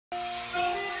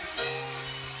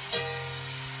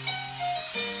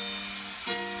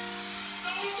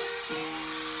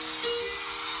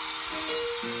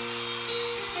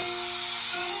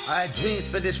I had dreams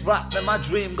for this rap, then my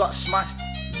dream got smashed.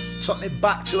 Took me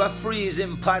back to a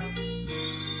freezing pad.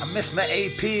 I missed my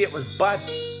AP, it was bad.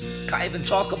 Can't even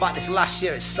talk about this last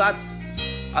year, it's sad.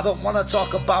 I don't wanna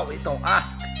talk about it, don't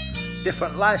ask.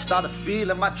 Different lifestyle, the feel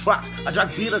in my tracks. I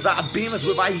dragged dealers out of beamers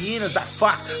with hyenas, that's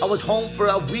fact. I was home for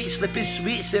a week, slipping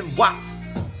sweets in wax.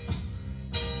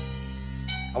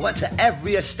 I went to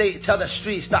every estate, tell the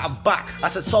streets that I'm back. I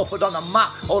said Salford on the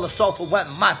map, all the Salford went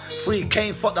mad.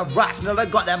 3K, fuck the rats, nearly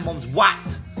got their mums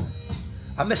whacked.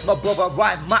 I miss my brother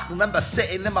Ryan Mac, remember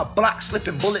sitting in my black,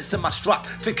 slipping bullets in my strap,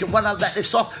 thinking when I let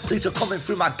this off, police are coming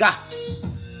through my gaff.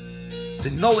 They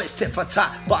know it's tit for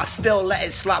tat, but I still let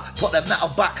it slap. Put the metal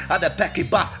back at the Becky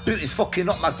bath, booties fucking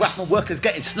up my graph, my workers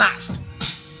getting snatched.